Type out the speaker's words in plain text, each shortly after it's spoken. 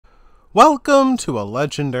Welcome to a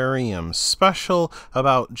Legendarium special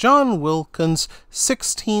about John Wilkins'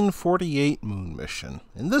 1648 moon mission.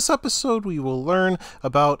 In this episode, we will learn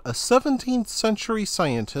about a 17th century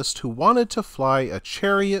scientist who wanted to fly a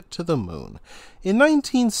chariot to the moon. In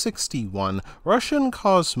 1961, Russian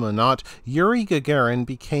cosmonaut Yuri Gagarin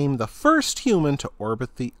became the first human to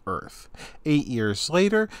orbit the Earth. 8 years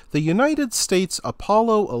later, the United States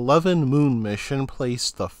Apollo 11 moon mission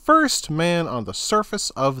placed the first man on the surface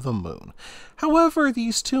of the moon. However,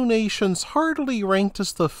 these two nations hardly ranked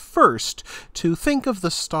as the first to think of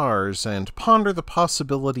the stars and ponder the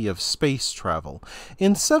possibility of space travel.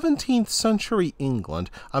 In 17th century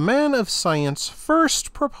England, a man of science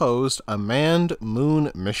first proposed a manned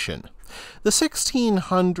moon mission. The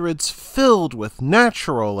 1600s filled with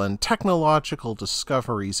natural and technological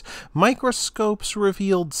discoveries. Microscopes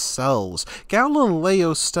revealed cells.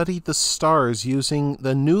 Galileo studied the stars using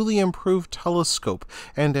the newly improved telescope,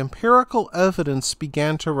 and empirical evidence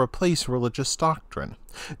began to replace religious doctrine.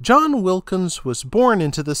 John Wilkins was born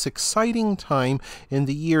into this exciting time in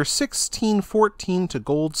the year 1614 to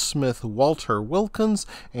goldsmith Walter Wilkins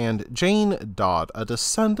and Jane Dodd, a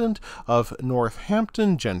descendant of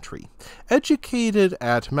Northampton gentry. Educated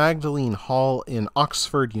at Magdalene Hall in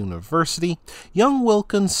Oxford University, young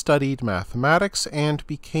Wilkins studied mathematics and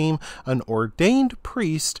became an ordained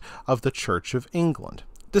priest of the Church of England.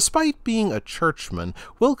 Despite being a churchman,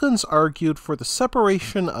 Wilkins argued for the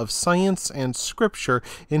separation of science and scripture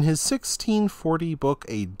in his 1640 book,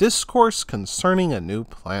 A Discourse Concerning a New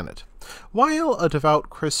Planet. While a devout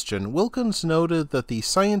Christian, Wilkins noted that the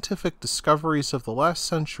scientific discoveries of the last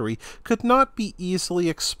century could not be easily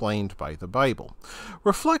explained by the Bible.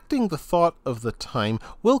 Reflecting the thought of the time,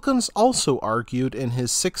 Wilkins also argued in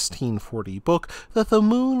his 1640 book that the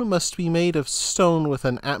moon must be made of stone with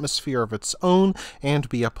an atmosphere of its own and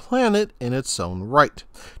be a planet in its own right.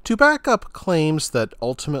 To back up claims that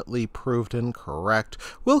ultimately proved incorrect,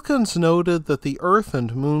 Wilkins noted that the Earth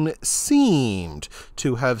and moon seemed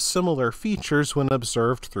to have similar features when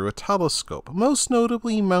observed through a telescope, most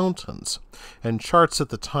notably mountains, and charts at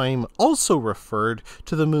the time also referred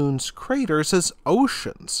to the moon's craters as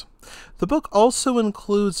oceans. The book also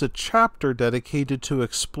includes a chapter dedicated to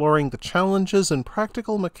exploring the challenges and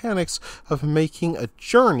practical mechanics of making a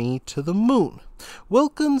journey to the moon.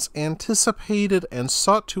 Wilkins anticipated and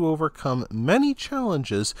sought to overcome many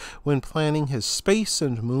challenges when planning his space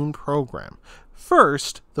and moon program.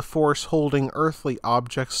 First, the force holding earthly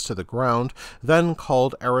objects to the ground, then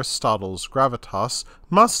called Aristotle's gravitas,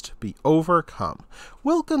 must be overcome.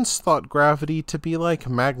 Wilkins thought gravity to be like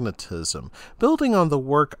magnetism. Building on the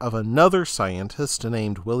work of another scientist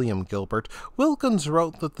named William Gilbert, Wilkins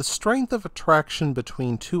wrote that the strength of attraction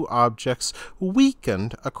between two objects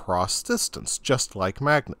weakened across distance, just like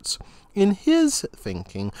magnets. In his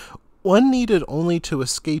thinking, one needed only to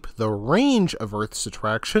escape the range of Earth's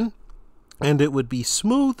attraction, and it would be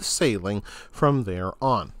smooth sailing from there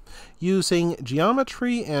on. Using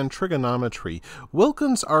geometry and trigonometry,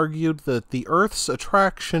 Wilkins argued that the Earth's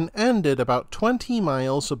attraction ended about 20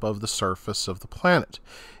 miles above the surface of the planet.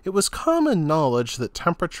 It was common knowledge that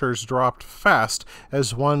temperatures dropped fast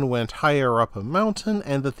as one went higher up a mountain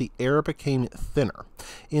and that the air became thinner.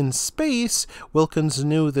 In space, Wilkins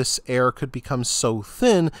knew this air could become so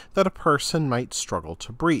thin that a person might struggle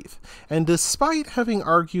to breathe. And despite having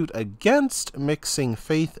argued against mixing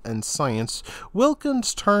faith and science,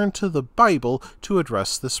 Wilkins turned to the Bible to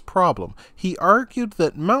address this problem. He argued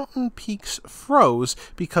that mountain peaks froze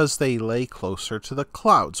because they lay closer to the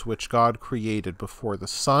clouds, which God created before the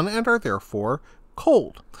sun and are therefore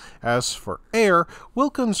cold. As for air,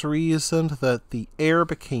 Wilkins reasoned that the air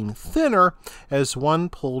became thinner as one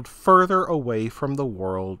pulled further away from the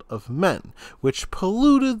world of men, which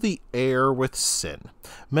polluted the air with sin.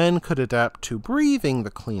 Men could adapt to breathing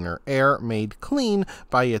the cleaner air made clean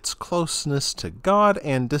by its closeness to God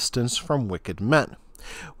and distance from wicked men.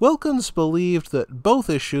 Wilkins believed that both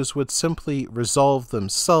issues would simply resolve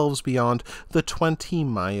themselves beyond the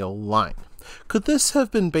 20-mile line. Could this have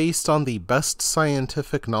been based on the best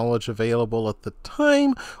scientific knowledge available at the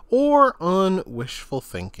time, or on wishful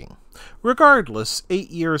thinking? Regardless, 8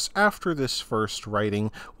 years after this first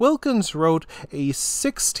writing, Wilkins wrote a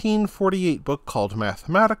 1648 book called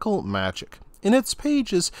Mathematical Magic. In its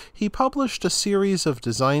pages, he published a series of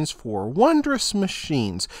designs for wondrous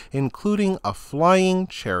machines, including a flying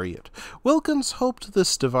chariot. Wilkins hoped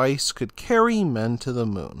this device could carry men to the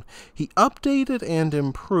moon. He updated and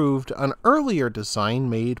improved an earlier design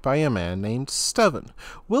made by a man named Stevin.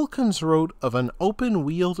 Wilkins wrote of an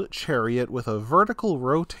open-wheeled chariot with a vertical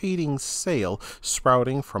rotating sail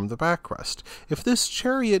sprouting from the backrest. If this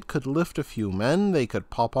chariot could lift a few men, they could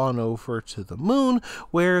pop on over to the moon,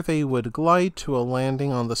 where they would glide to a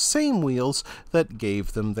landing on the same wheels that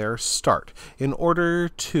gave them their start. In order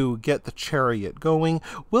to get the chariot going,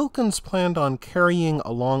 Wilkins planned on carrying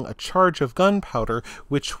along a charge of gunpowder,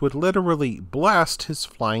 which would literally blast his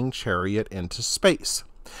flying chariot into space.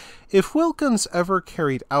 If Wilkins ever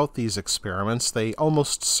carried out these experiments, they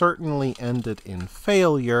almost certainly ended in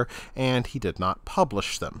failure, and he did not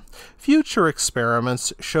publish them. Future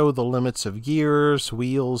experiments show the limits of gears,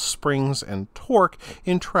 wheels, springs, and torque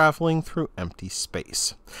in traveling through empty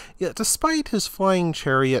space. Yet despite his flying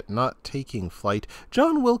chariot not taking flight,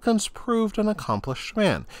 John Wilkins proved an accomplished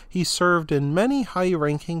man. He served in many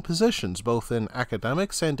high-ranking positions, both in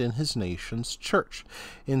academics and in his nation's church.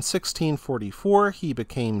 In 1644, he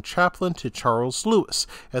became chaplain to Charles Lewis,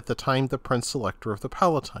 at the time the Prince Elector of the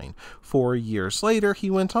Palatine. 4 years later, he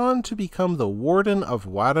went on to become the warden of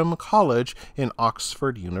Wadham College in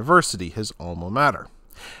Oxford University, his alma mater.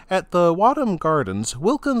 At the Wadham Gardens,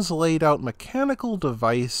 Wilkins laid out mechanical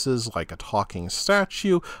devices like a talking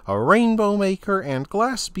statue, a rainbow maker, and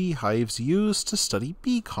glass beehives used to study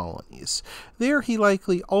bee colonies. There he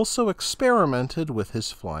likely also experimented with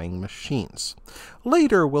his flying machines.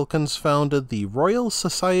 Later, Wilkins founded the Royal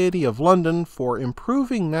Society of London for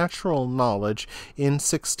Improving Natural Knowledge in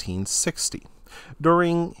 1660.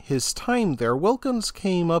 During his time there, Wilkins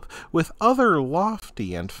came up with other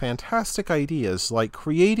lofty and fantastic ideas, like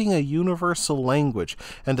creating a universal language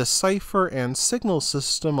and a cipher and signal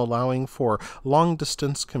system allowing for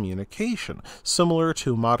long-distance communication, similar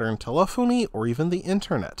to modern telephony or even the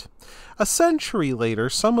Internet. A century later,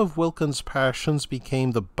 some of Wilkins' passions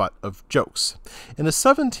became the butt of jokes. In a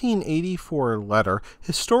 1784 letter,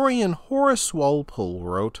 historian Horace Walpole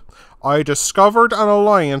wrote, "I discovered an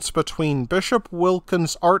alliance between Bishop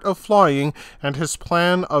Wilkins' art of flying and his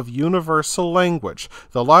plan of universal language,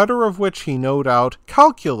 the latter of which he no doubt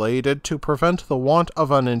calculated to prevent the want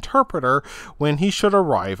of an interpreter when he should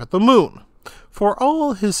arrive at the moon." For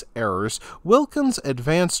all his errors, Wilkins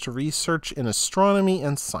advanced research in astronomy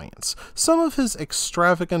and science. Some of his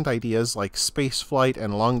extravagant ideas, like spaceflight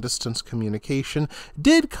and long-distance communication,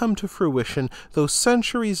 did come to fruition, though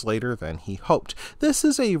centuries later than he hoped. This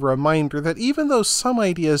is a reminder that even though some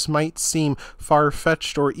ideas might seem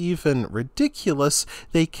far-fetched or even ridiculous,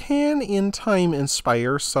 they can in time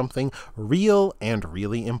inspire something real and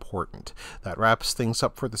really important. That wraps things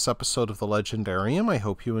up for this episode of the Legendarium. I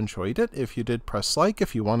hope you enjoyed it. If you did, press like.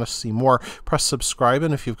 If you want to see more, press subscribe,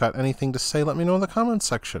 and if you've got anything to say, let me know in the comments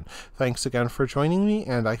section. Thanks again for joining me,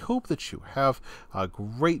 and I hope that you have a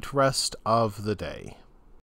great rest of the day.